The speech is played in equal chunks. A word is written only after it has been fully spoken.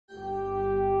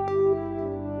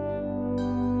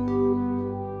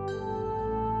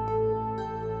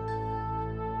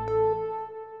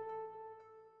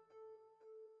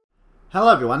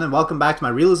Hello everyone and welcome back to my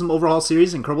Realism Overhaul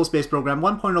series in Kerbal Space Program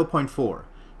 1.0.4.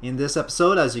 In this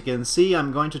episode, as you can see,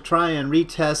 I'm going to try and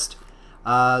retest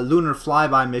Lunar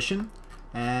Flyby mission.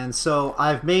 And so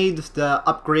I've made the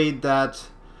upgrade that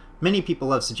many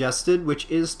people have suggested,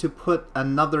 which is to put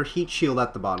another heat shield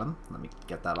at the bottom. Let me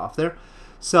get that off there.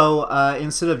 So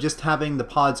instead of just having the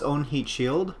pod's own heat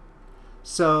shield,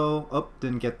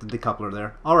 didn't get the decoupler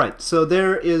there. Alright, so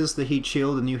there is the heat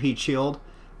shield, the new heat shield,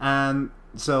 and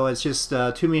so it's just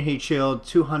 2 meter heat shield,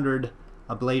 200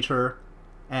 ablator,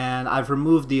 and I've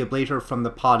removed the ablator from the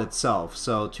pod itself,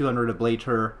 so 200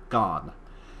 ablator gone.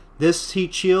 This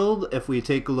heat shield, if we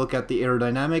take a look at the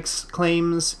aerodynamics,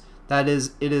 claims that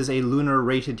it is a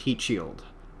lunar-rated heat shield.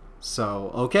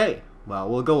 So, okay, well,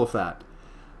 we'll go with that.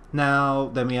 Now,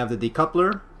 then we have the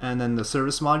decoupler, and then the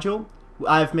service module.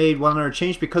 I've made one other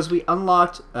change because we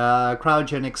unlocked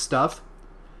cryogenic stuff.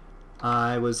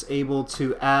 I was able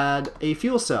to add a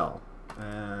fuel cell.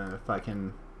 If I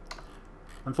can...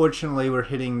 Unfortunately, we're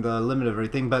hitting the limit of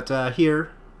everything, but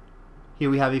here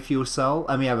we have a fuel cell,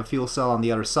 and we have a fuel cell on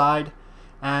the other side.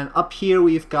 And up here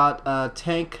we've got a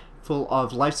tank full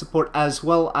of life support as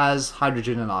well as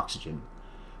hydrogen and oxygen.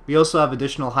 We also have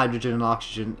additional hydrogen and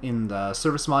oxygen in the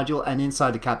service module and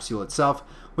inside the capsule itself.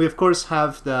 We of course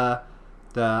have the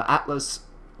Atlas,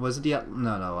 was it the,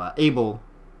 no, Able,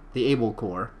 the Able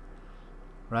core.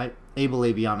 Right, Able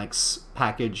Avionics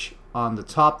package on the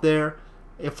top there.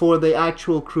 For the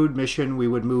actual crewed mission, we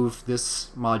would move this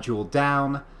module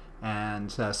down,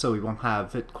 and so we won't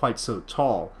have it quite so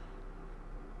tall.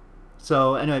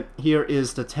 So anyway, here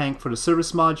is the tank for the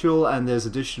service module, and there's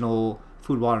additional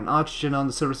food, water, and oxygen on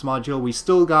the service module. We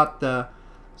still got the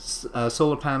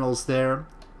solar panels there.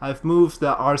 I've moved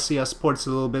the RCS ports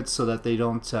a little bit so that they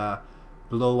don't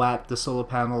blow at the solar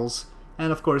panels.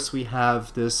 And of course we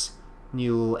have this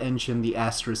new engine, the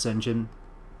Asterisk engine,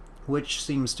 which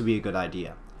seems to be a good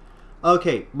idea.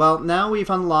 Okay, well now we've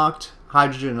unlocked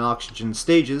hydrogen and oxygen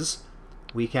stages,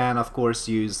 we can of course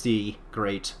use the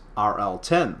great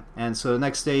RL-10. And so the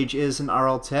next stage is an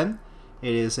RL-10.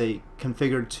 It is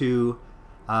configured to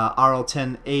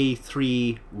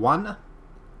RL-10A31,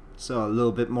 so a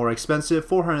little bit more expensive,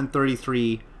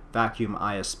 433 vacuum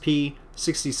ISP,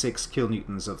 66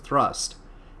 kilonewtons of thrust.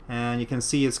 And you can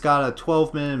see it's got a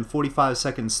 12-minute and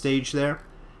 45-second stage there,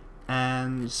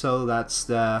 and so that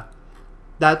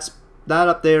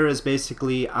up there is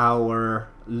basically our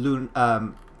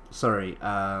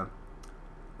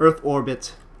Earth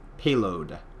orbit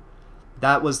payload.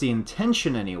 That was the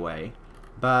intention anyway,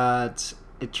 but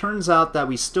it turns out that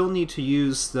we still need to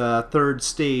use the third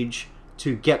stage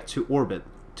to get to orbit,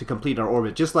 to complete our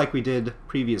orbit, just like we did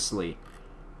previously.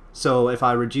 So if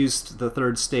I reduced the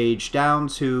third stage down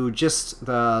to just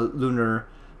the lunar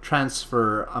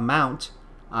transfer amount,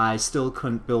 I still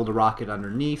couldn't build a rocket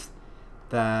underneath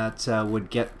that would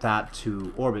get that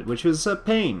to orbit, which was a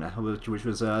pain, which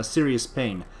was a serious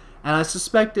pain. And I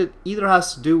suspect it either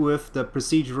has to do with the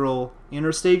procedural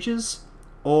inner stages,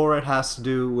 or it has to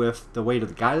do with the weight of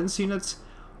the guidance units,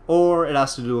 or it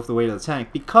has to do with the weight of the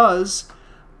tank, because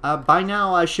by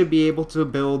now I should be able to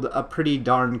build a pretty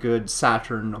darn good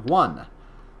Saturn 1,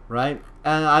 right?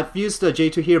 And I've used the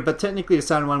J2 here, but technically the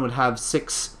Saturn 1 would have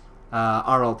 6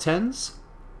 RL-10s,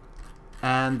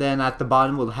 and then at the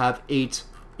bottom we'll have 8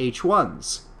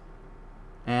 H1s.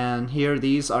 And here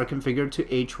these are configured to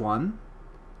H1.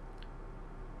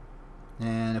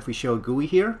 And if we show a GUI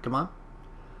here, come on.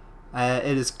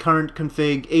 It is current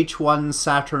config H1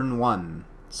 Saturn 1,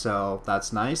 so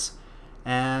that's nice.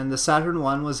 And the Saturn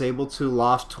 1 was able to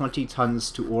loft 20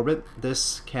 tons to orbit.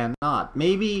 This cannot.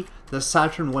 Maybe the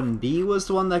Saturn 1B was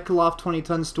the one that could loft 20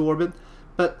 tons to orbit.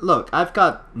 But look, I've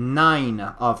got 9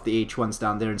 of the H1s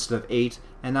down there instead of 8.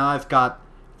 And now I've got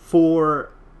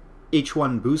 4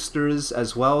 H1 boosters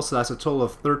as well. So that's a total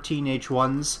of 13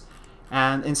 H1s.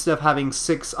 And instead of having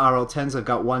 6 RL-10s, I've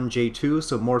got 1 J2.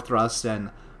 So more thrust and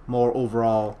more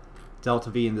overall delta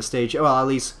V in the stage. Well, at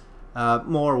least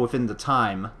more within the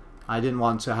time. I didn't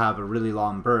want to have a really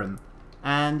long burn.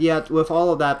 And yet, with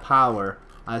all of that power,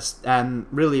 and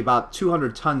really about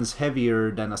 200 tons heavier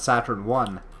than a Saturn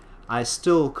 1, I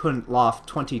still couldn't loft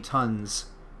 20 tons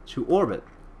to orbit.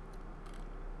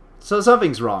 So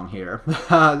something's wrong here.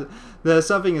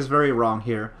 Something is very wrong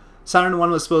here. Saturn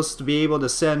 1 was supposed to be able to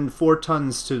send 4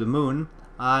 tons to the moon.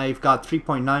 I've got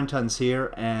 3.9 tons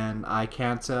here, and I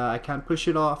can't push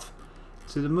it off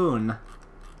to the moon.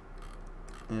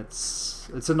 It's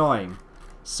annoying.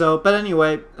 So, but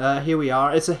anyway, here we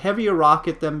are. It's a heavier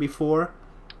rocket than before,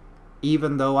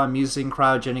 even though I'm using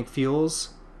cryogenic fuels.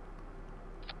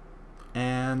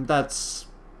 And that's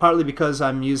partly because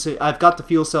I've got the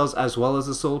fuel cells as well as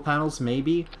the solar panels,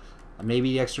 maybe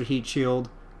the extra heat shield.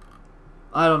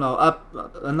 I don't know.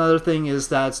 Another thing is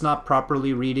that it's not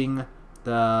properly reading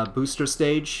the booster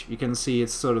stage. You can see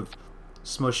it's sort of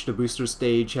smushed the booster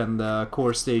stage and the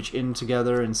core stage in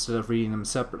together instead of reading them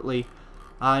separately.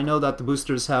 I know that the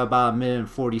boosters have about 1 minute and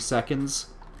 40 seconds,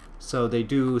 so they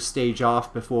do stage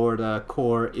off before the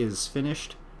core is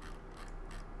finished.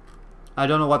 I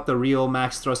don't know what the real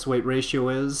max thrust weight ratio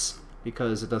is,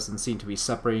 because it doesn't seem to be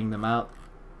separating them out.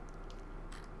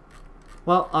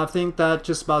 Well, I think that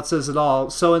just about says it all.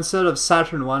 So instead of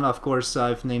Saturn 1, of course,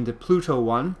 I've named it Pluto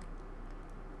 1.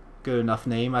 Good enough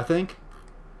name, I think.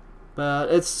 But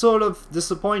it's sort of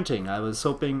disappointing. I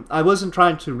wasn't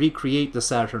trying to recreate the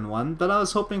Saturn 1, but I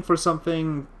was hoping for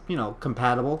something, you know,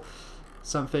 compatible.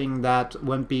 Something that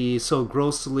wouldn't be so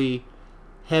grossly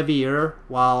heavier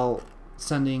while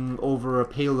sending over a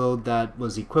payload that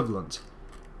was equivalent.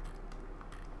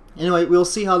 Anyway, we'll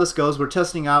see how this goes. We're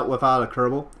testing out without a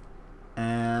Kerbal,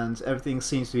 and everything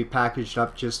seems to be packaged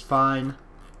up just fine.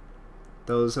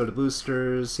 Those are the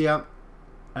boosters. Yep.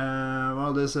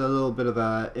 Well, there's a little bit of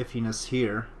a iffiness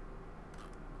here.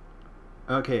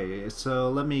 Okay, so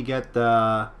let me get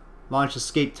the launch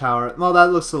escape tower. Well,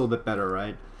 that looks a little bit better,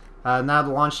 right? Now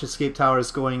the launch escape tower is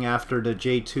going after the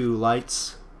J2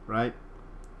 lights, right?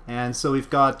 And so we've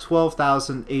got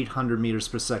 12,800 meters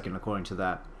per second according to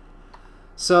that.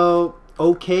 So,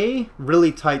 okay,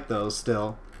 really tight though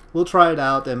still. We'll try it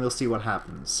out and we'll see what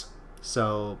happens.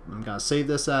 So, I'm going to save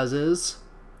this as is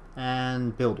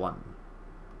and build one.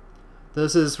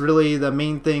 This is really the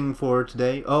main thing for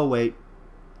today. Oh, wait.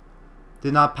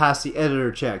 Did not pass the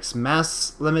editor checks.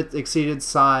 Mass limit exceeded,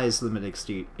 size limit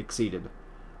exceeded.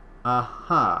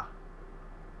 Aha.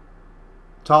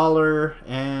 Taller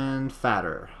and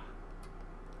fatter.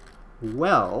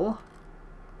 Well,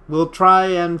 we'll try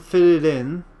and fit it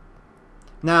in.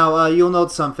 Now, you'll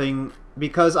note something,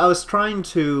 because I was trying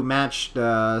to match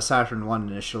the Saturn 1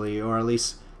 initially, or at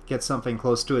least get something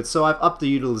close to it. So I've upped the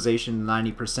utilization to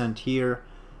 90% here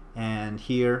and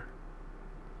here.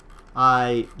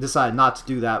 I decided not to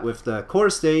do that with the core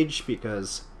stage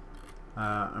because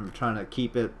I'm trying to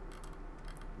keep it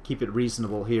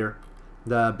reasonable here.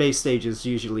 The base stages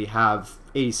usually have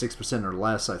 86% or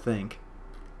less, I think.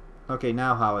 Okay,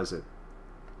 now how is it?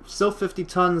 Still 50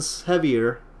 tons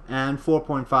heavier and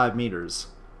 4.5 meters.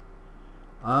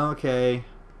 Okay,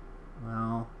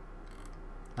 well,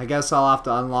 I guess I'll have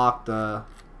to unlock the...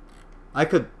 I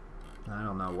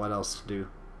don't know what else to do.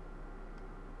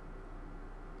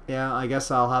 Yeah, I guess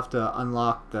I'll have to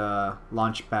unlock the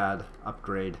launch pad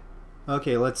upgrade.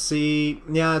 Okay, let's see.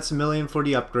 Yeah, it's $1 million for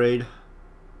the upgrade.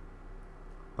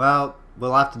 Well,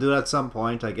 we'll have to do it at some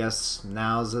point. I guess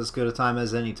now's as good a time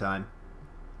as any time.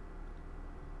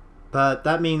 But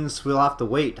that means we'll have to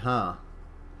wait, huh?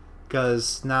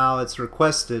 Because now it's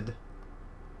requested.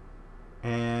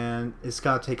 And it's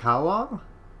gonna take how long?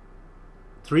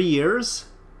 3 years?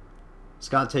 It's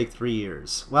gonna take 3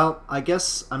 years. Well, I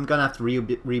guess I'm gonna have to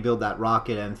rebuild that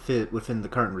rocket and fit within the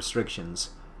current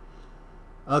restrictions.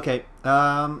 Okay,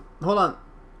 hold on.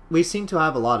 We seem to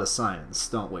have a lot of science,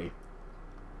 don't we?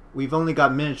 We've only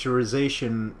got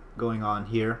miniaturization going on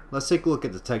here. Let's take a look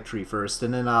at the tech tree first,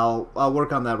 and then I'll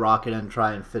work on that rocket and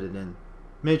try and fit it in.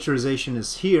 Miniaturization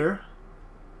is here,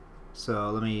 so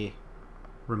let me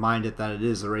remind it that it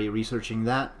is already researching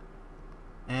that.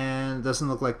 And it doesn't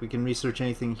look like we can research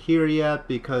anything here yet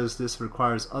because this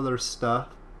requires other stuff.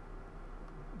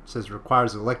 It says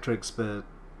requires electrics, but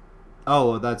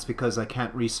oh, that's because I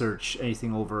can't research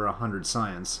anything over 100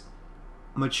 science.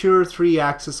 Mature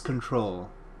 3-axis control.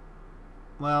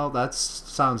 Well, that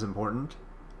sounds important.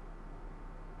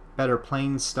 Better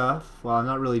plane stuff. Well, I'm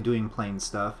not really doing plane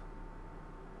stuff.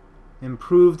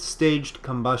 Improved staged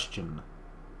combustion.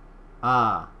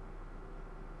 Ah.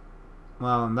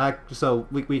 Well, so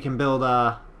we can build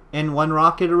a N1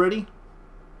 rocket already?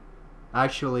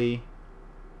 Actually,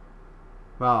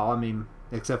 well, I mean,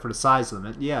 except for the size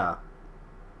limit, yeah.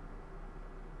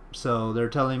 So they're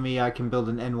telling me I can build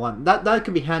an N1. That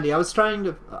could be handy. I was trying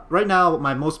to... right now,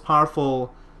 my most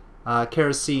powerful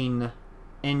kerosene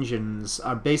engines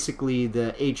are basically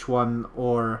the H1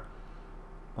 or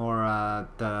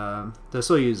the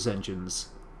Soyuz engines.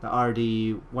 The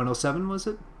RD-107, was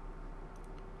it?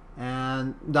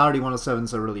 And the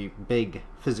RD-107s are really big,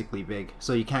 physically big,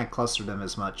 so you can't cluster them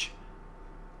as much.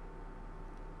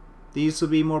 These will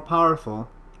be more powerful.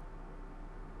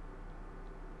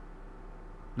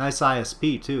 Nice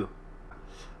ISP too.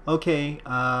 Okay,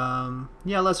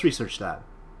 yeah, let's research that.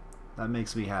 That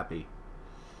makes me happy.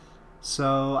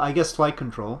 So, I guess flight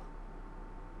control.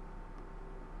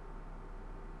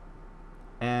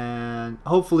 And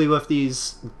hopefully with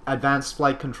these advanced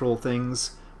flight control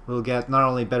things, we'll get not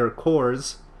only better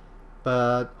cores,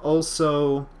 but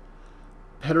also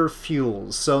better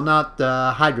fuels. So not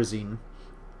hydrazine,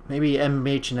 maybe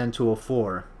MH and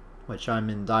N2O4, which I'm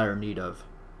in dire need of.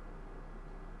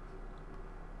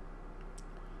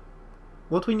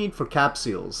 What do we need for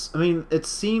capsules? I mean, it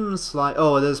seems like...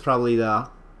 oh, it is probably the...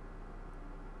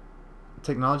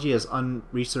 technology has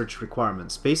unresearched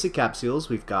requirements. Basic capsules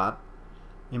we've got.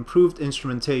 Improved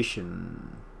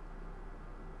instrumentation.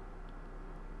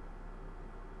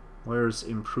 Where's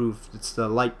improved? It's the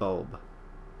light bulb.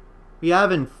 We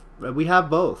have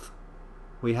both.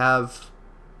 We have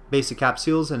basic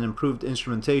capsules and improved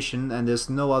instrumentation, and there's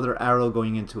no other arrow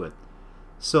going into it.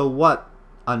 So what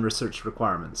unresearched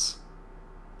requirements?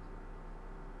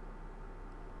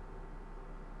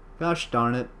 Gosh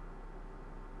darn it.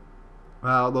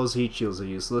 Well, those heat shields are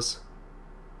useless.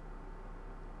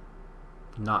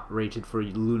 Not rated for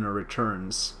lunar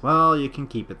returns. Well, you can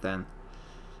keep it then.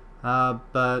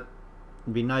 But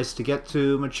it'd be nice to get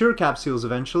to mature capsules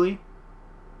eventually.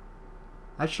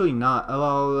 Actually not.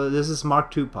 Oh, well, this is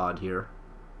Mark II pod here.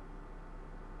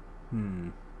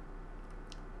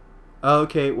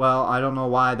 Okay, well, I don't know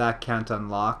why that can't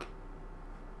unlock.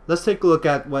 Let's take a look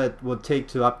at what it would take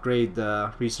to upgrade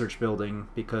the research building,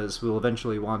 because we'll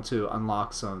eventually want to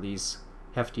unlock some of these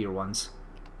heftier ones.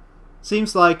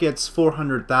 Seems like it's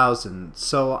 400,000,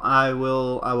 so I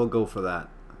will go for that.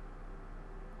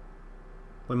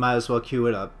 We might as well queue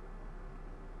it up.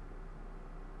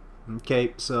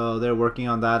 Okay, so they're working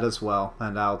on that as well,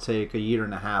 and that'll take 1.5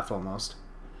 years almost.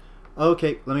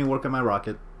 Okay, let me work on my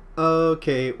rocket.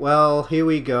 Okay, well, here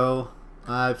we go.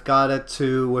 I've got it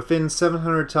to within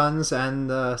 700 tons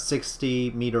and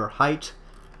 60-meter height.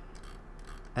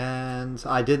 And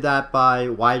I did that by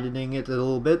widening it a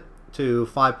little bit to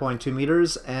 5.2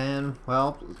 meters and,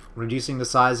 well, reducing the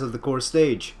size of the core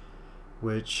stage,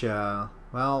 which,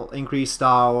 well, increased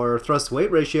our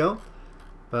thrust-weight ratio,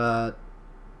 but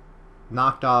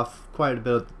knocked off quite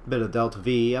a bit of delta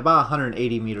V, about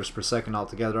 180 meters per second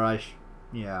altogether.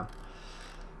 Yeah.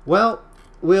 Well,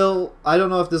 I don't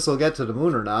know if this will get to the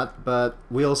moon or not, but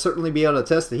we'll certainly be able to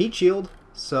test the heat shield,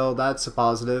 so that's a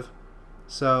positive.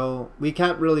 So we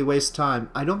can't really waste time.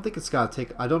 I don't think it's gonna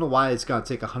take, I don't know why it's gonna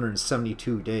take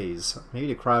 172 days. Maybe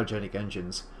the cryogenic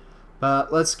engines.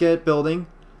 But let's get building.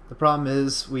 The problem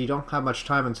is we don't have much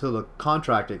time until the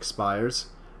contract expires.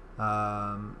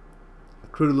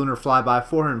 Crew to lunar flyby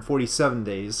 447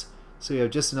 days. So you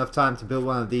have just enough time to build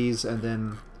one of these and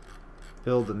then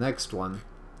build the next one.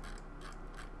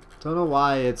 Don't know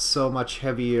why it's so much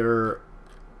heavier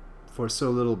for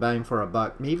so little bang for a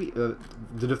buck. Maybe do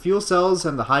the fuel cells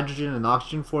and the hydrogen and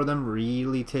oxygen for them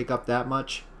really take up that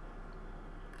much?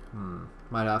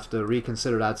 Might have to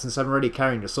reconsider that since I'm already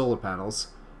carrying the solar panels.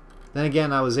 Then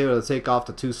again, I was able to take off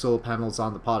the 2 solar panels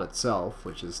on the pod itself,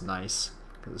 which is nice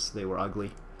because they were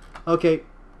ugly. Okay,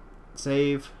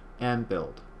 save and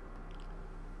build.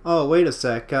 Oh, wait a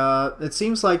sec. It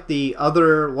seems like the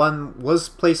other one was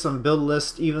placed on the build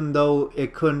list even though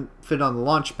it couldn't fit on the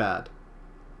launch pad.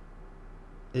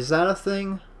 Is that a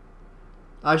thing?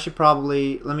 I should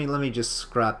probably let me just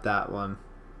scrap that one.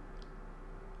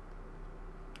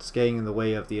 It's getting in the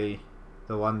way of the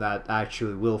one that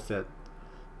actually will fit.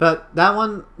 But that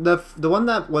one, the one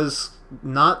that was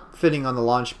not fitting on the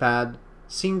launch pad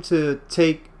seemed to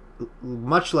take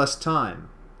much less time.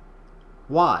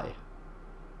 Why?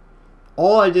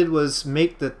 All I did was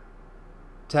make the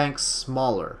tanks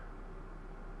smaller.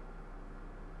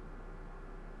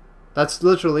 That's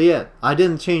literally it. I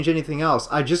didn't change anything else.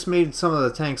 I just made some of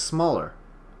the tanks smaller.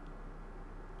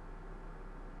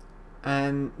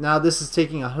 And now this is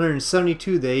taking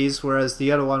 172 days, whereas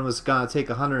the other one was gonna take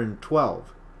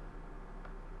 112.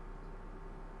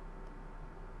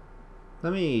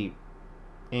 Let me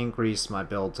increase my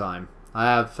build time. I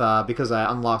have, because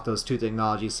I unlocked those 2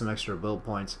 technologies, some extra build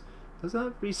points. Does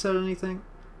that reset anything?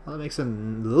 Well, that makes it a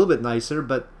little bit nicer,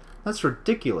 but that's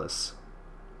ridiculous.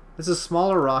 It's a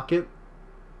smaller rocket.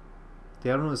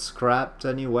 The other one was scrapped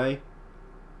anyway.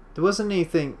 There wasn't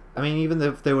anything, I mean, even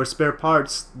if they were spare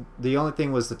parts, the only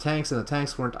thing was the tanks, and the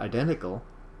tanks weren't identical.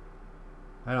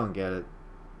 I don't get it.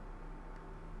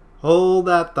 Hold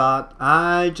that thought.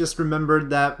 I just remembered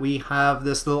that we have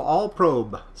this little all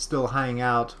probe still hanging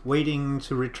out, waiting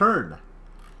to return.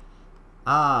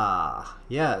 Ah,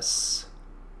 yes.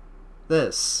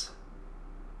 This.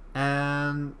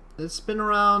 And it's been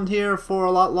around here for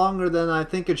a lot longer than I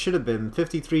think it should have been.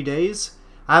 53 days?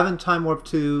 I haven't time warped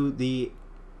to the...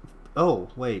 Oh,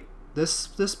 wait. This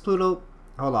Pluto...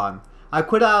 Hold on. I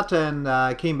quit out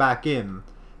and came back in.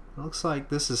 Looks like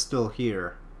this is still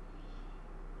here.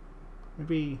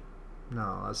 Maybe...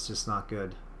 no, that's just not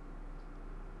good.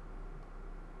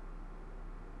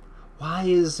 Why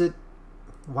is it...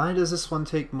 why does this one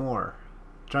take more?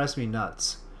 It drives me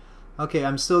nuts. Okay,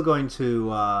 I'm still going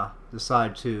to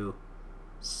decide to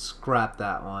scrap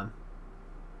that one.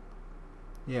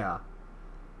 Yeah.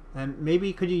 And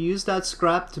maybe could you use that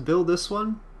scrap to build this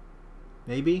one?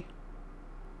 Maybe?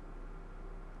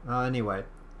 Anyway.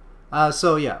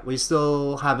 So yeah, we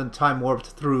still haven't time warped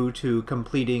through to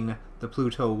completing the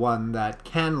Pluto one that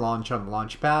can launch on the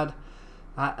launch pad.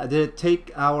 Did it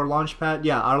take our launch pad?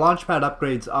 Yeah, our launch pad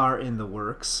upgrades are in the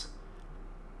works.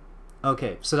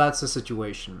 Okay, so that's the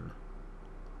situation.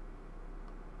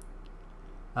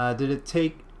 Did it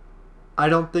take... I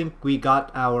don't think we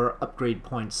got our upgrade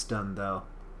points done though.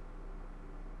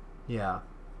 Yeah.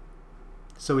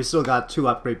 So we still got 2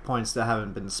 upgrade points that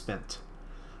haven't been spent.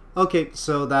 Okay,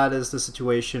 so that is the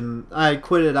situation. I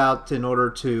quit it out in order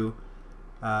to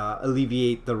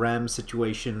alleviate the RAM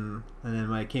situation, and then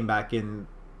when I came back in,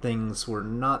 things were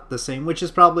not the same, which is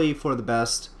probably for the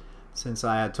best, since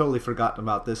I had totally forgotten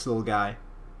about this little guy.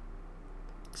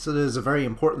 So there's a very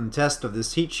important test of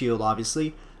this heat shield,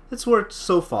 obviously. It's worked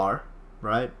so far,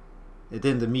 right? It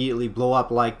didn't immediately blow up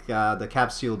like the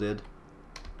capsule did.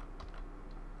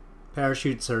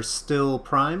 Parachutes are still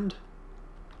primed.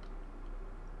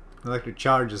 Electric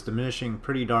charge is diminishing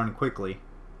pretty darn quickly.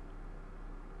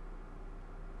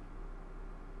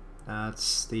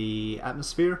 That's the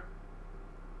atmosphere.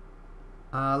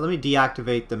 Let me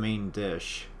deactivate the main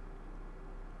dish.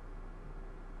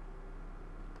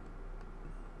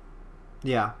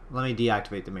 Yeah, let me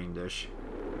deactivate the main dish.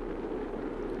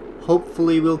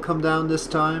 Hopefully we'll come down this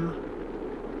time.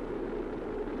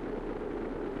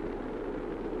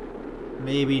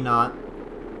 Maybe not.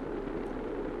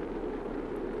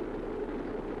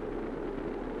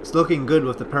 It's looking good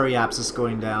with the periapsis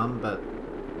going down, but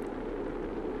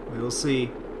we will see.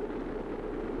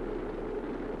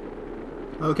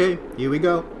 Okay, here we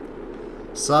go.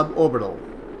 Suborbital.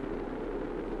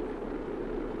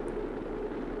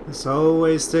 This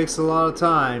always takes a lot of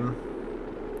time,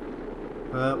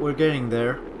 but we're getting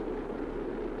there.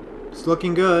 It's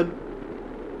looking good.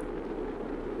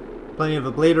 Plenty of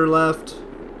ablator left.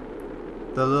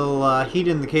 The little heat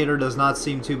indicator does not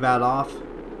seem too bad off.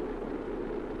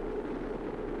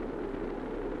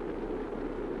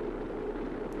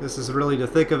 This is really the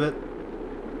thick of it.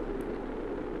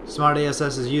 Smart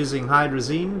ASS is using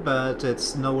hydrazine, but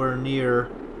it's nowhere near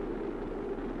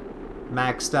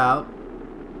maxed out.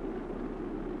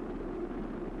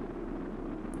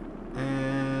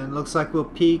 And looks like we'll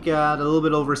peak at a little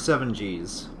bit over 7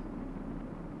 Gs.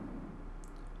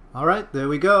 Alright, there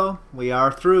we go. We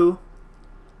are through.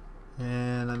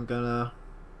 And I'm gonna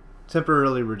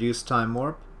temporarily reduce time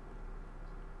warp.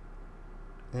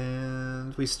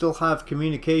 And we still have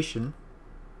communication.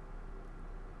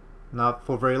 Not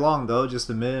for very long though, just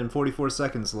a minute and 44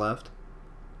 seconds left.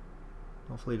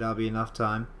 Hopefully that'll be enough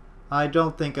time. I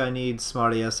don't think I need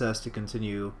Smart ASS to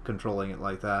continue controlling it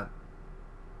like that.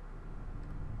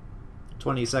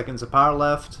 20 seconds of power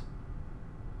left.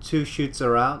 2 chutes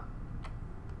are out.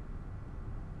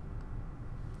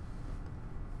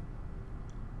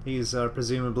 These are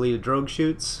presumably the drogue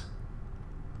chutes.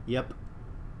 Yep.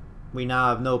 We now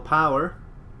have no power.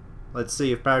 Let's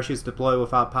see if parachutes deploy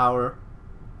without power.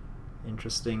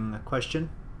 Interesting question.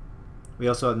 We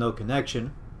also have no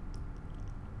connection.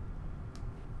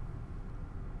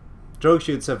 Drogue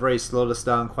chutes have already slowed us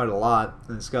down quite a lot,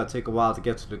 and it's got to take a while to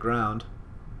get to the ground.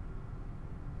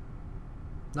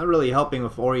 Not really helping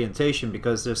with orientation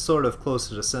because they're sort of close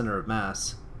to the center of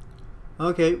mass.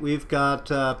 Okay, we've got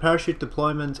parachute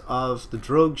deployment of the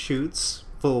drogue chutes,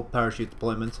 full parachute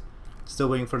deployment. Still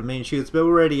waiting for the main chutes, but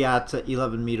we're already at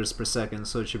 11 meters per second,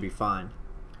 so it should be fine.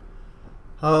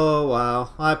 Oh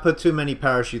wow, I put too many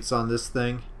parachutes on this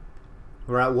thing.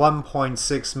 We're at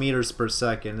 1.6 meters per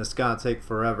second. It's gonna take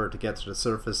forever to get to the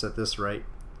surface at this rate.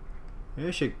 Maybe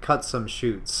I should cut some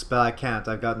chutes, but I can't.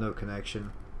 I've got no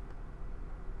connection.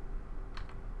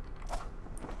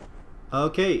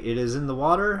 Okay, it is in the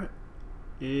water.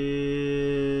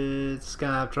 It's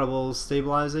gonna have trouble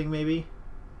stabilizing, maybe?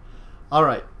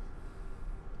 Alright.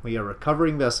 We are a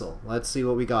recovering vessel. Let's see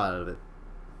what we got out of it.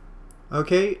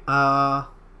 Okay,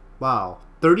 wow.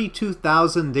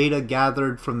 32,000 data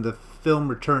gathered from the film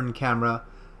return camera,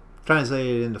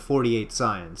 translated into 48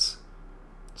 science.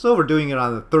 It's overdoing it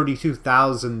on the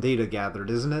 32,000 data gathered,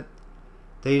 isn't it?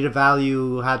 Data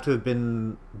value had to have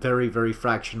been very, very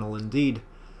fractional indeed.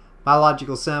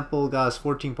 Biological sample got us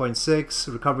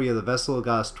 14.6, recovery of the vessel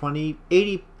got us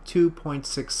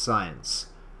 82.6 science.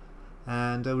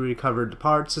 And we recovered the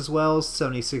parts as well,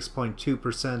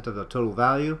 76.2% of the total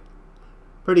value.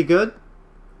 Pretty good.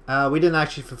 We didn't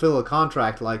actually fulfill a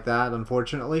contract like that,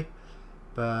 unfortunately,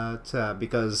 but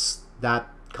because that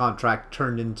contract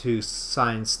turned into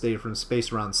science data from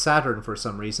space around Saturn for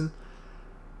some reason.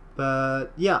 But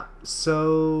yeah,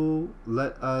 so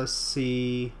let us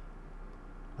see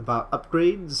about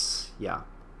upgrades. Yeah.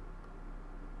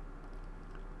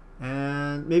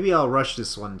 And maybe I'll rush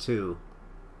this one too.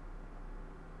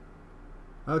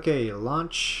 Okay,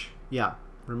 launch. Yeah,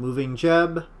 removing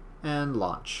Jeb and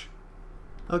launch.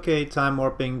 Okay, time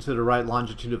warping to the right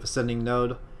longitude of ascending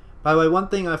node. By the way, one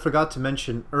thing I forgot to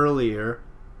mention earlier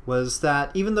was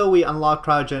that even though we unlocked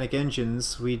cryogenic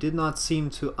engines, we did not seem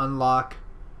to unlock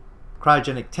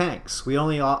cryogenic tanks. We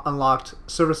only unlocked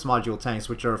service module tanks,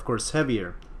 which are of course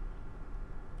heavier.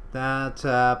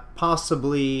 That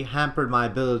possibly hampered my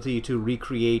ability to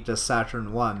recreate the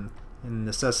Saturn 1 and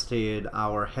necessitated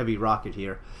our heavy rocket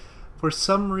here. For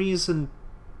some reason,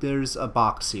 there's a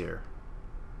box here.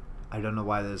 I don't know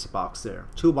why there's a box there.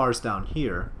 2 bars down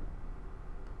here.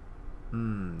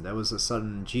 That was a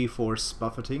sudden G-force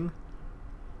buffeting.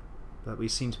 But we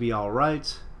seem to be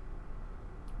alright.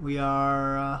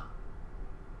 We're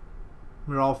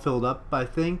all filled up, I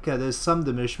think. There's some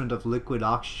diminishment of liquid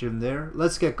oxygen there.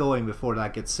 Let's get going before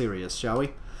that gets serious, shall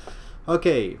we?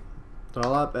 Okay.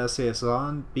 Throttle up, SAS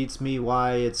on. Beats me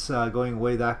why it's going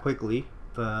away that quickly.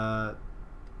 But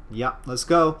yeah, let's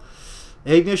go.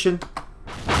 Ignition.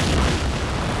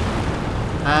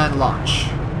 And launch.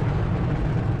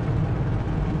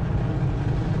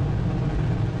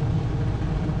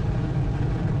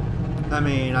 I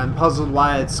mean, I'm puzzled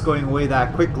why it's going away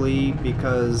that quickly,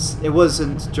 because it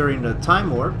wasn't during the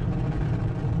time warp.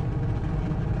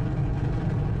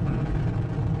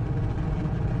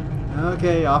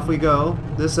 Okay, off we go.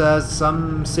 This has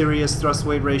some serious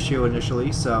thrust-weight ratio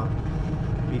initially, so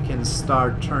we can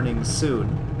start turning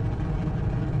soon.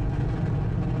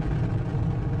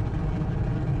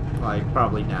 Like,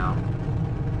 probably now.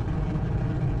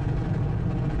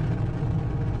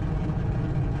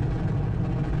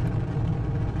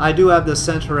 I do have the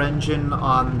center engine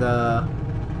on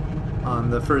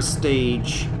the first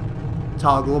stage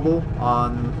toggleable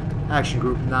on Action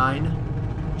Group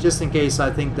 9, just in case I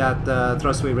think that the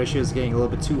thrust-weight ratio is getting a little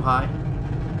bit too high.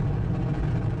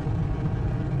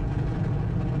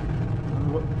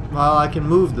 Well, I can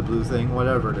move the blue thing,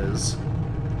 whatever it is.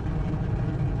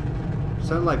 Is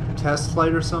that like test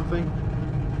flight or something?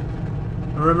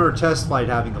 I remember test flight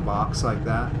having a box like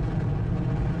that.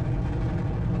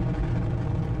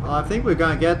 Well, I think we're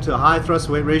going to get to a high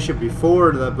thrust-weight ratio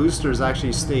before the boosters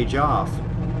actually stage off.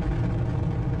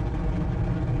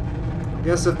 I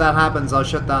guess if that happens, I'll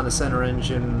shut down the center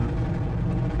engine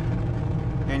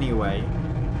anyway.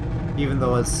 Even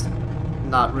though it's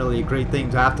not really a great thing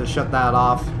to have to shut that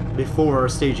off before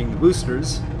staging the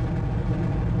boosters.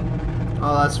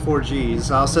 Oh, that's 4 Gs.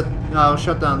 I'll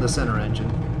shut down the center engine.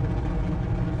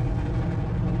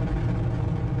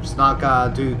 It's not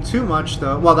gonna do too much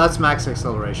though. Well, that's max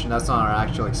acceleration. That's not our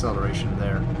actual acceleration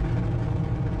there.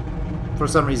 For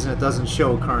some reason, it doesn't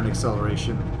show current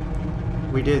acceleration.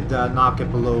 We did knock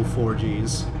it below 4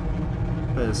 Gs,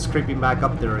 but it's creeping back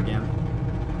up there again.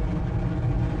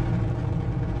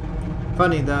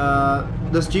 Funny,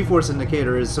 this G-force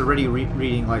indicator is already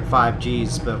reading like 5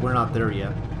 Gs, but we're not there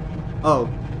yet. Oh,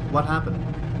 what happened?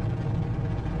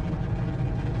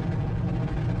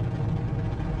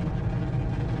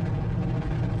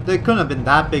 There couldn't have been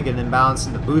that big an imbalance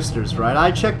in the boosters, right?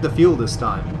 I checked the fuel this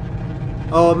time.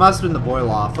 Oh, it must have been the boil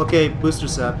off. Okay, booster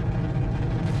set.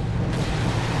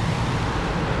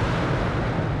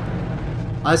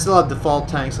 I still have default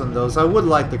tanks on those. I would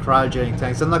like the cryogenic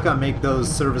tanks. I'm not gonna make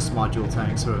those service module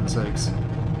tanks, for heaven's sakes.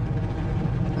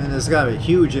 And there's gotta be a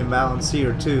huge imbalance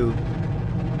here too.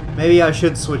 Maybe I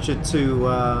should switch it to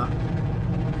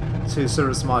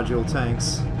service module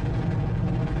tanks.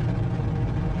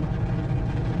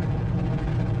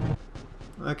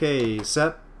 Okay,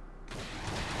 set.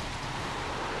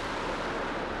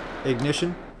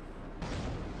 Ignition.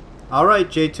 Alright,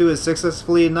 J2 is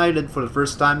successfully ignited for the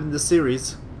first time in the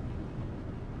series.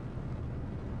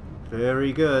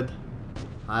 Very good.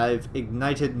 I've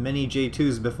ignited many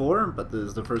J2s before, but this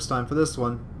is the first time for this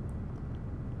one.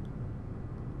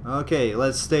 Okay,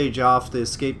 let's stage off the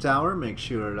escape tower, make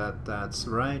sure that that's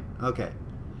right. Okay.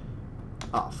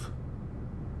 Off.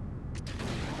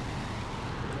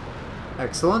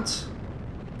 Excellent.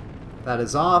 That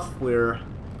is off. We're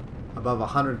above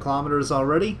 100 kilometers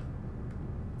already.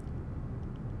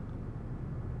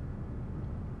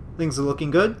 Things are looking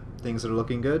good. Things are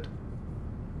looking good.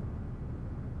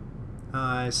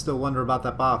 I still wonder about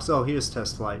that box. Oh, here's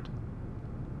test flight.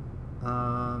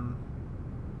 Flight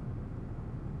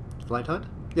HUD?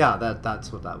 Yeah,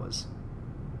 that's what that was.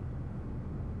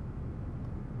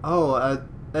 Oh,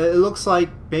 it looks like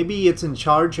maybe it's in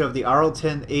charge of the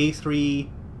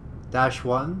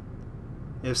RL10A3-1.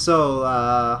 If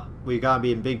so, we gotta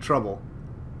be in big trouble.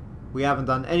 We haven't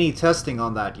done any testing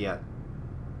on that yet.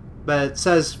 But it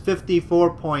says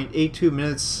 54.82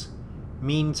 minutes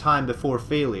mean time before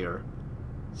failure.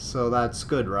 So that's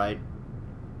good, right?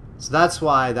 So that's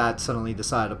why that suddenly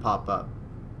decided to pop up.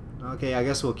 Okay, I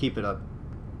guess we'll keep it up.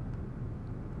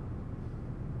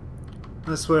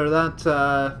 I swear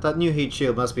that new heat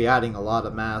shield must be adding a lot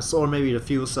of mass, or maybe the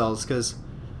fuel cells, because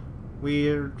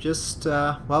we're just,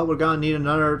 well, we're gonna need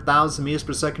another 1,000 meters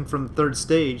per second from the third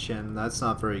stage, and that's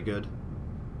not very good.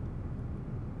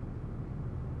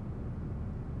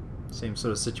 Same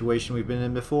sort of situation we've been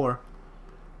in before.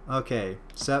 Okay,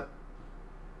 set.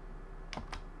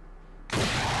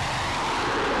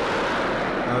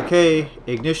 Okay,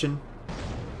 ignition.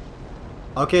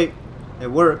 Okay,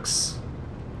 it works.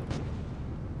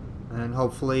 And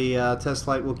hopefully test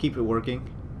flight will keep it working.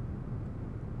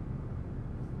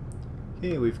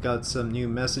 Okay, we've got some new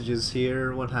messages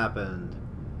here. What happened?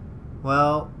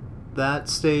 Well, that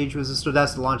stage was destroyed.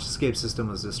 That's the launch escape system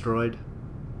was destroyed.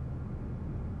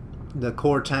 The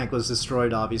core tank was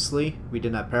destroyed, obviously. We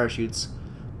didn't have parachutes.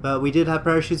 But we did have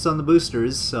parachutes on the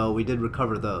boosters, so we did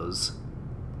recover those.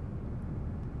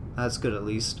 That's good, at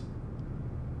least.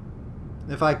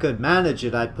 If I could manage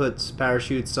it, I'd put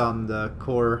parachutes on the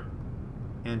core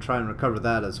and try and recover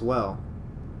that as well.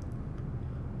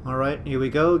 Alright, here we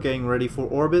go, getting ready for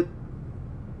orbit.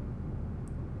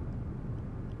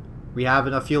 We have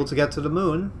enough fuel to get to the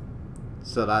moon,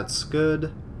 so that's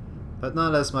good, but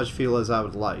not as much fuel as I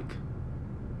would like.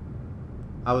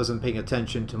 I wasn't paying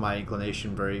attention to my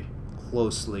inclination very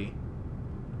closely.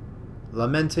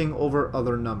 Lamenting over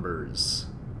other numbers.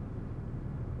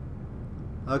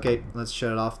 Okay, let's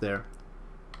shut it off there.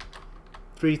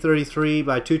 333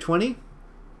 by 220.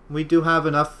 We do have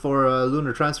enough for a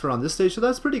lunar transfer on this stage, so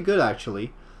that's pretty good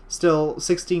actually. Still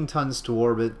 16 tons to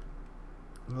orbit.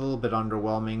 A little bit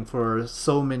underwhelming for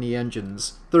so many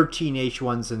engines. 13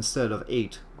 H1s instead of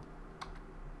 8.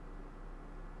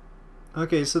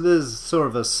 Okay, so this is sort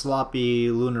of a sloppy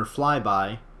lunar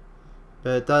flyby,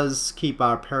 but it does keep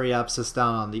our periapsis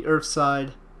down on the Earth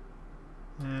side,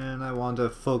 and I want to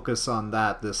focus on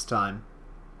that this time.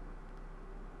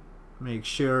 Make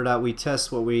sure that we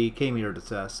test what we came here to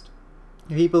test.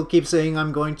 People keep saying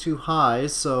I'm going too high,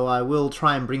 so I will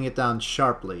try and bring it down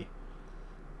sharply.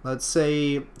 Let's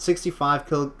say 65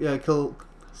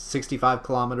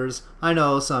 kilometers. I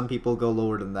know some people go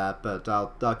lower than that, but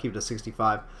I'll keep it at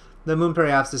 65. The moon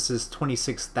periapsis is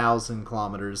 26,000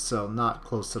 kilometers, so not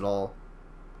close at all.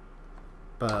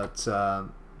 But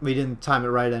we didn't time it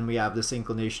right, and we have this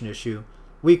inclination issue.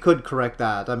 We could correct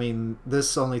that. I mean,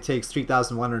 this only takes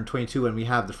 3,122, and we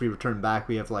have the free return back.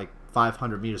 We have like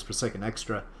 500 meters per second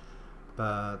extra.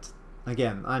 But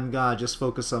again, I'm gonna just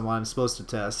focus on what I'm supposed to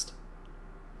test.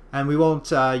 And we won't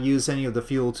use any of the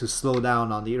fuel to slow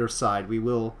down on the Earth side. We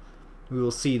will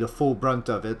see the full brunt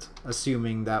of it,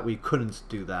 assuming that we couldn't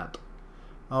do that.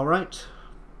 Alright.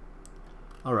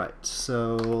 Alright,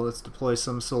 so let's deploy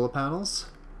some solar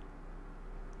panels.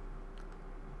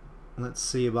 Let's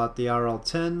see about the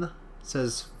RL10. It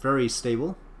says very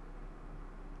stable.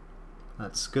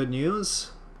 That's good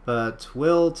news. But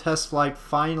will test flight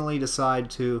finally decide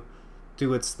to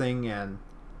do its thing and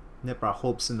nip our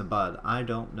hopes in the bud? I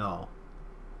don't know.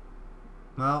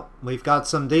 Well, we've got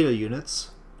some data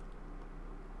units.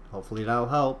 Hopefully that'll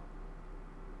help.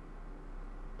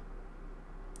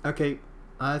 Okay,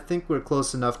 I think we're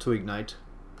close enough to ignite.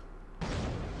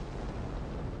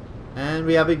 And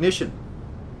we have ignition.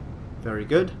 Very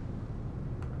good.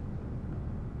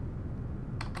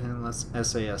 And let's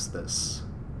SAS this.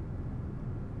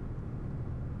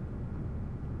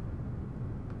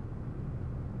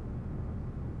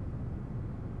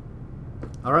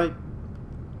 Alright.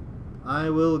 I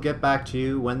will get back to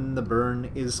you when the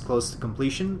burn is close to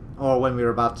completion, or when we're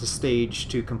about to stage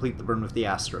to complete the burn with the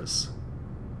Astros.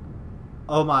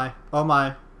 Oh my, oh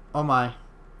my, oh my.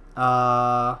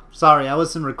 Sorry, I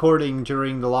wasn't recording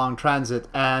during the long transit,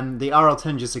 and the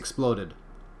RL10 just exploded.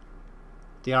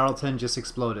 The RL10 just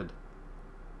exploded.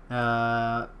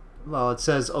 Well, it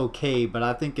says okay, but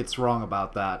I think it's wrong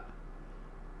about that.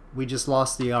 We just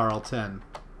lost the RL10.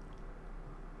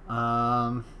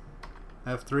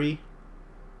 F3.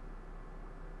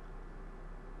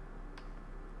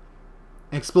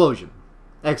 Explosion!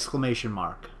 Exclamation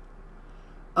mark.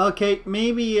 Okay,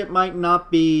 maybe it might not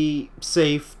be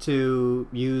safe to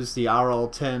use the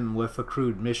RL-10 with a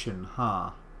crewed mission,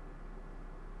 huh?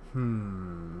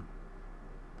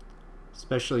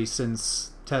 Especially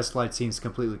since test flight seems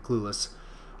completely clueless.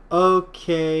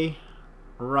 Okay,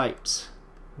 right.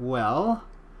 Well,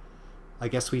 I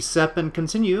guess we SEP and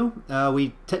continue.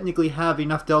 We technically have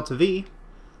enough delta V,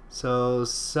 so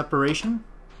separation.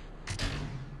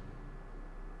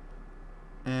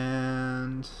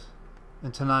 And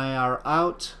antennae are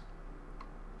out.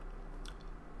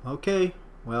 Okay,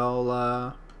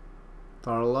 well,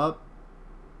 throttle up.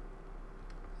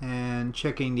 And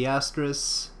checking the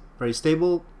asterisk, very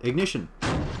stable, ignition.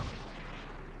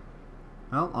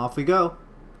 Well, off we go.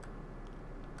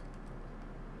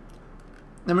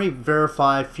 Let me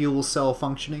verify fuel cell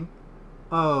functioning.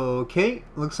 Okay,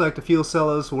 looks like the fuel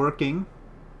cell is working.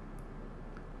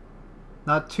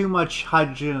 Not too much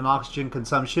hydrogen and oxygen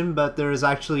consumption, but there is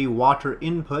actually water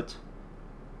input.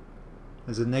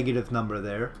 There's a negative number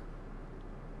there.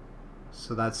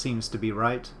 So that seems to be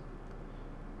right.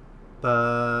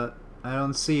 But I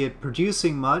don't see it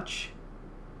producing much.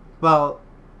 Well,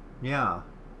 yeah,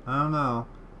 I don't know.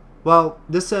 Well,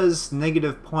 this says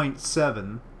negative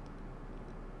 0.7,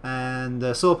 and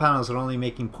the solar panels are only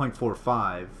making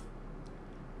 0.45,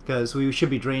 because we should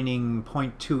be draining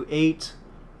 0.28,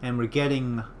 and we're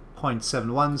getting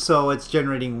 0.71, so it's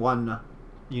generating 1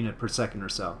 unit per second or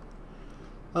so.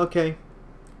 Okay.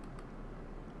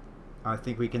 I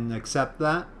think we can accept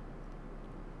that.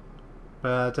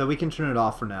 But we can turn it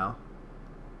off for now.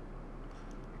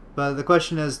 But the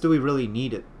question is, do we really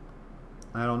need it?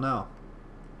 I don't know.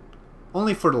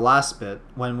 Only for the last bit,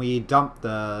 when we dump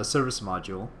the service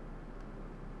module.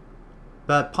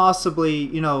 But possibly,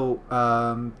 you know,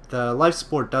 the life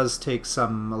support does take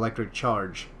some electric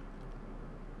charge.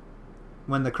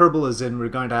 When the Kerbal is in, we're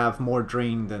going to have more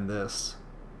drain than this.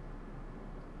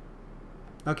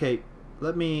 Okay,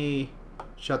 let me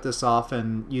shut this off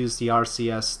and use the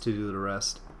RCS to do the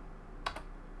rest.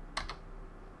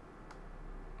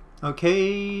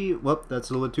 Okay, whoop,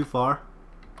 that's a little bit too far.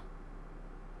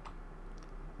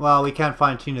 Well, we can't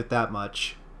fine tune it that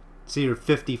much. It's either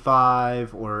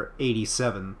 55 or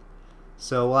 87.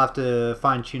 So we'll have to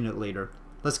fine tune it later.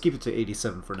 Let's keep it to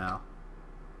 87 for now.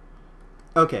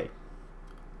 Okay.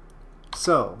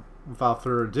 So, without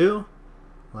further ado,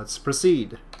 let's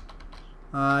proceed.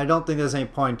 I don't think there's any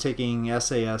point taking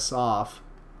SAS off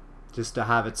just to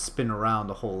have it spin around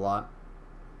a whole lot.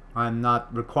 I'm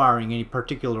not requiring any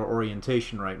particular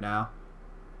orientation right now.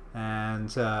 And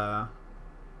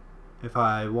if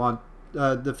I want...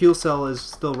 the fuel cell is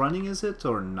still running, is it,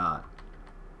 or not?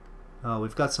 Oh,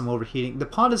 we've got some overheating. The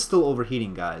pod is still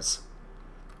overheating, guys.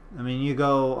 I mean, you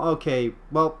go, okay,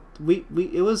 well,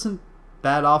 it wasn't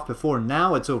bad off before.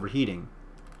 Now it's overheating.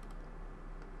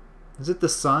 Is it the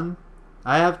sun?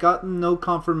 I have gotten no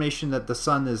confirmation that the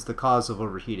sun is the cause of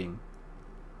overheating.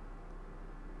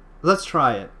 Let's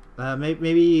try it.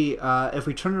 Maybe if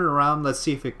we turn it around, let's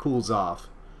see if it cools off.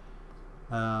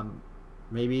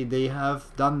 Maybe they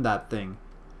have done that thing.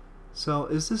 So,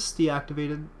 is this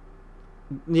deactivated?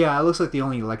 Yeah, it looks like the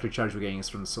only electric charge we're getting is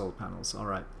from the solar panels.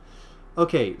 Alright.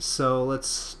 Okay, so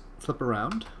let's flip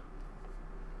around.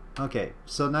 Okay,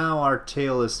 so now our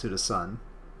tail is to the sun.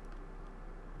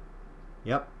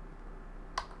 Yep.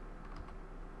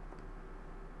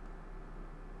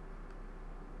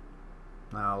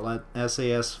 Now let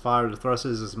SAS fire the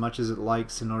thrusters as much as it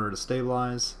likes in order to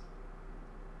stabilize.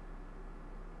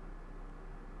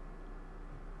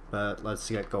 But let's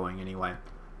get going anyway.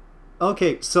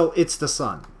 Okay, so it's the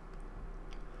sun.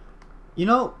 You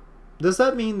know, does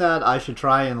that mean that I should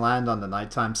try and land on the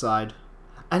nighttime side?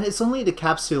 And it's only the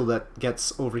capsule that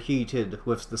gets overheated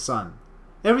with the sun.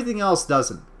 Everything else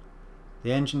doesn't.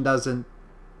 The engine doesn't.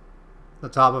 The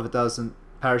top of it doesn't.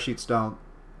 Parachutes don't.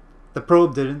 The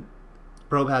probe didn't. The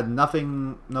probe had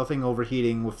nothing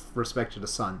overheating with respect to the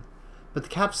sun. But the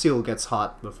capsule gets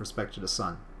hot with respect to the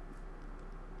sun.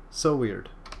 So weird.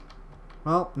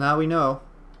 Well, now we know.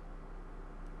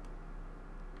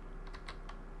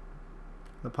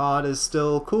 The pod is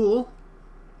still cool.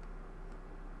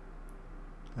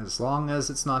 As long as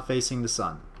it's not facing the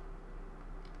sun.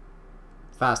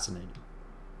 Fascinating.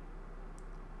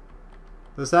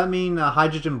 Does that mean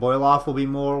hydrogen boil-off will be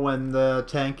more when the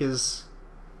tank is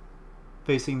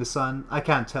facing the sun? I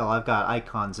can't tell. I've got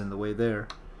icons in the way there.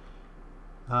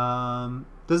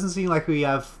 Doesn't seem like we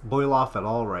have boil-off at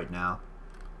all right now.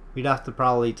 We'd have to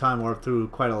probably time warp through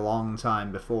quite a long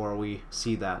time before we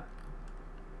see that.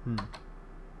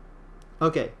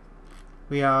 Okay.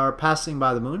 We are passing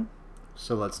by the moon.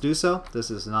 So let's do so.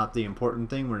 This is not the important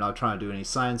thing. We're not trying to do any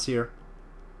science here.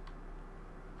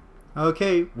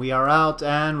 Okay, we are out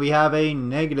and we have a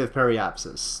negative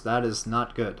periapsis. That is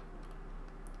not good.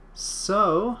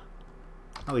 So,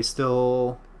 are we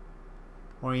still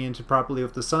oriented properly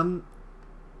with the sun?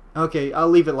 Okay, I'll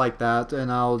leave it like that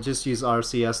and I'll just use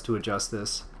RCS to adjust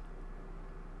this.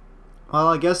 Well,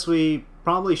 I guess we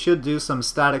probably should do some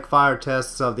static fire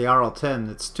tests of the RL-10.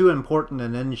 It's too important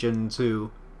an engine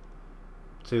to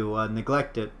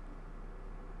neglect it.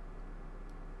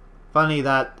 Funny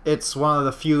that it's one of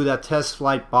the few that test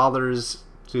flight bothers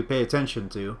to pay attention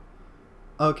to.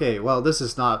 Okay, well this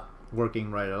is not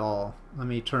working right at all. Let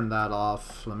me turn that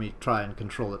off. Let me try and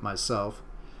control it myself.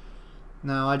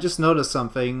 Now I just noticed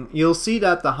something. You'll see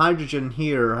that the hydrogen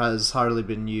here has hardly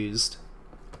been used.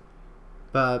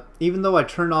 But even though I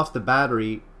turned off the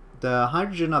battery, the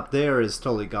hydrogen up there is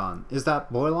totally gone. Is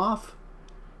that boil off?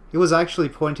 It was actually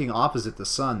pointing opposite the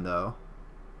sun though.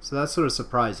 So that's sort of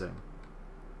surprising.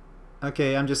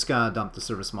 Okay, I'm just gonna dump the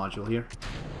service module here.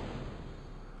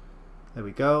 There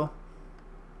we go.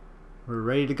 We're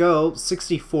ready to go.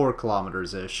 64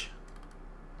 kilometers-ish.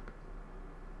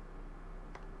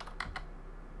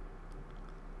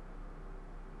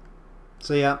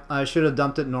 So yeah, I should have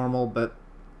dumped it normal, but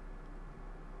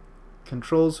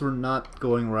controls were not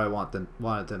going where I wanted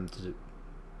them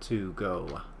to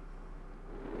go.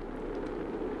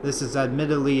 This is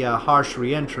admittedly a harsh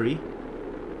re-entry,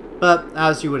 but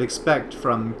as you would expect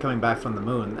from coming back from the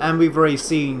moon, and we've already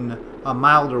seen a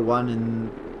milder one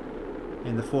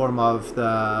in the form of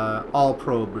the All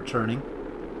probe returning.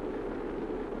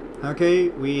 Okay,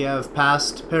 we have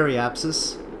passed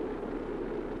periapsis.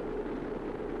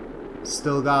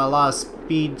 Still got a lot of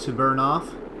speed to burn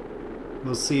off.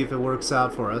 We'll see if it works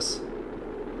out for us.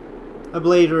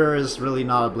 Ablator is really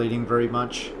not ablating very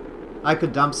much. I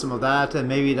could dump some of that and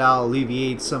maybe that'll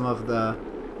alleviate some of the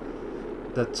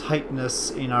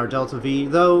tightness in our delta V,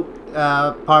 though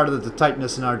part of the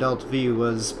tightness in our delta V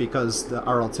was because the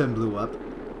RL-10 blew up.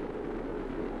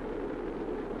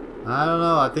 I don't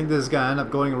know, I think this is going to end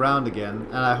up going around again,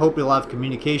 and I hope we'll have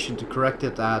communication to correct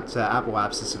it at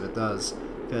apoapsis if it does,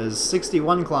 because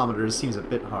 61 kilometers seems a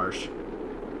bit harsh.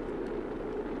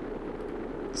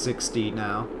 60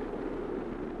 now.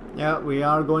 Yeah, we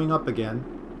are going up again,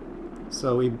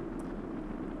 so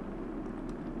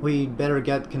we'd better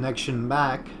get connection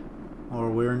back,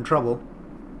 or we're in trouble.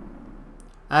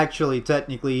 Actually,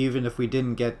 technically, even if we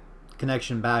didn't get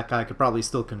connection back, I could probably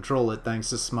still control it thanks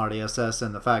to Smart ASS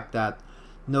and the fact that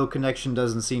no connection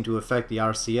doesn't seem to affect the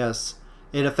RCS.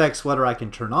 It affects whether I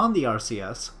can turn on the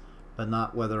RCS, but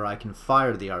not whether I can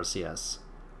fire the RCS.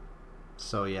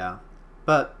 So yeah.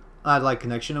 But I'd like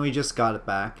connection and we just got it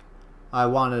back. I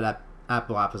wanted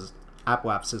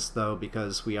apoapsis though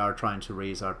because we are trying to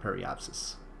raise our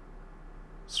periapsis.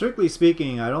 Strictly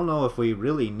speaking, I don't know if we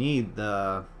really need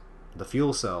the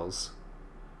fuel cells.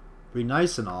 Be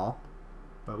nice and all,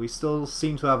 but we still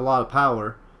seem to have a lot of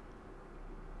power.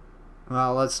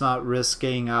 Well, let's not risk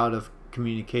getting out of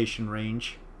communication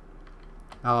range.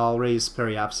 I'll raise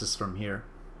periapsis from here.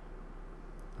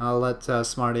 I'll let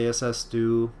Smart ASS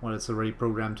do what it's already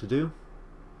programmed to do.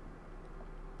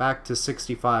 Back to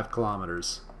 65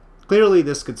 kilometers. Clearly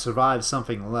this could survive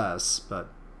something less,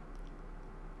 but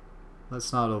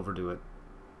let's not overdo it.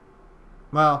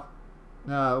 Well,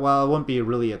 it wouldn't be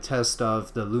really a test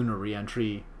of the lunar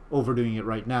re-entry overdoing it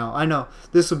right now. I know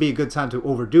this would be a good time to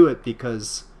overdo it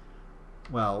because,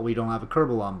 well, we don't have a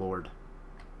Kerbal on board.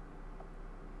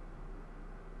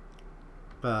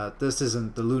 But this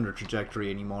isn't the lunar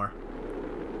trajectory anymore.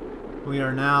 We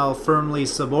are now firmly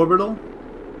suborbital.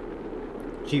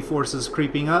 G-forces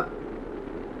creeping up.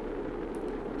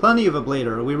 Plenty of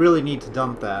ablator. We really need to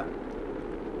dump that.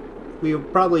 We'll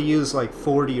probably use like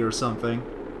 40 or something.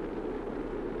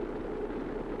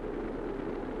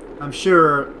 I'm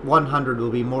sure 100 will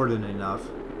be more than enough.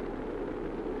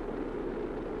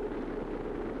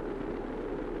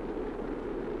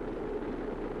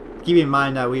 Keep in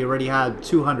mind that we already had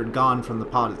 200 gone from the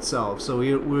pod itself, so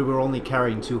we were only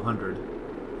carrying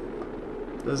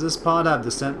 200. Does this pod have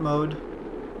descent mode?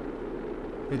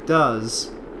 It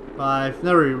does, but I've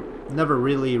never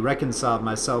really reconciled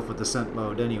myself with descent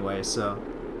mode anyway, so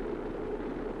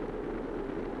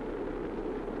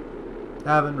I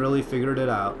haven't really figured it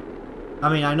out.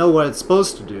 I mean, I know what it's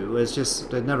supposed to do, it's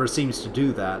just it never seems to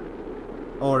do that.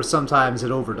 Or sometimes it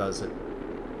overdoes it.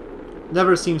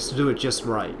 Never seems to do it just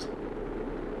right.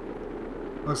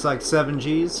 Looks like 7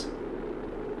 Gs.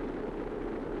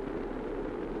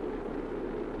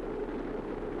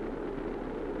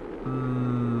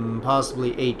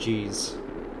 Possibly 8 Gs.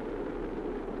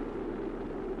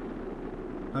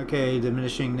 Okay,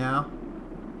 diminishing now.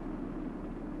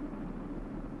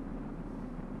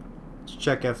 Let's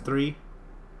check F3.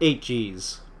 8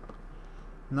 Gs.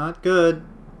 Not good.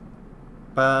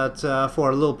 But for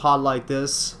a little pod like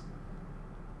this,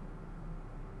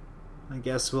 I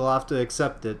guess we'll have to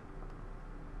accept it.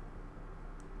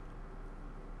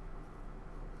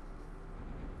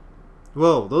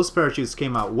 Whoa, those parachutes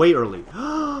came out way early.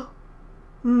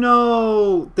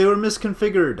 No! They were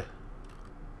misconfigured.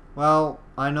 Well,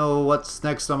 I know what's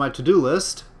next on my to-do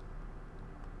list.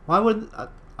 Why would...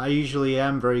 I usually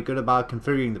am very good about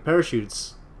configuring the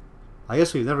parachutes. I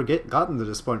guess we've never gotten to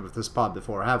this point with this pod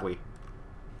before, have we?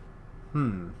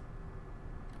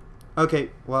 Okay,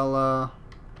 well,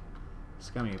 it's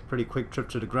gonna be a pretty quick trip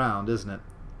to the ground, isn't it?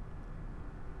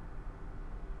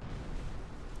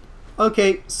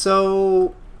 Okay,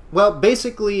 so, well,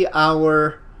 basically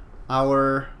our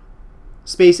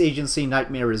space agency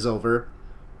nightmare is over.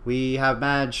 We have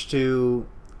managed to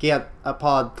get a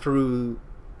pod through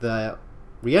the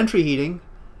re-entry heating.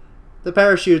 The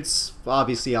parachutes,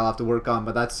 obviously I'll have to work on,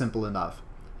 but that's simple enough.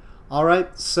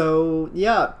 Alright, so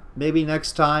yeah, maybe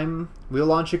next time we'll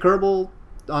launch a Kerbal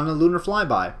on a lunar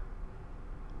flyby.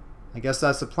 I guess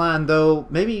that's the plan, though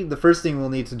maybe the first thing we'll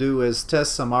need to do is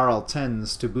test some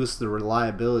RL-10s to boost the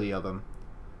reliability of them.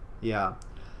 Yeah,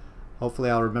 hopefully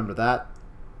I'll remember that.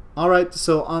 Alright,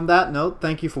 so on that note,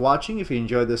 thank you for watching. If you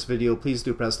enjoyed this video, please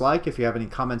do press like. If you have any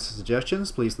comments or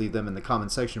suggestions, please leave them in the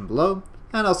comment section below,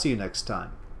 and I'll see you next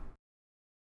time.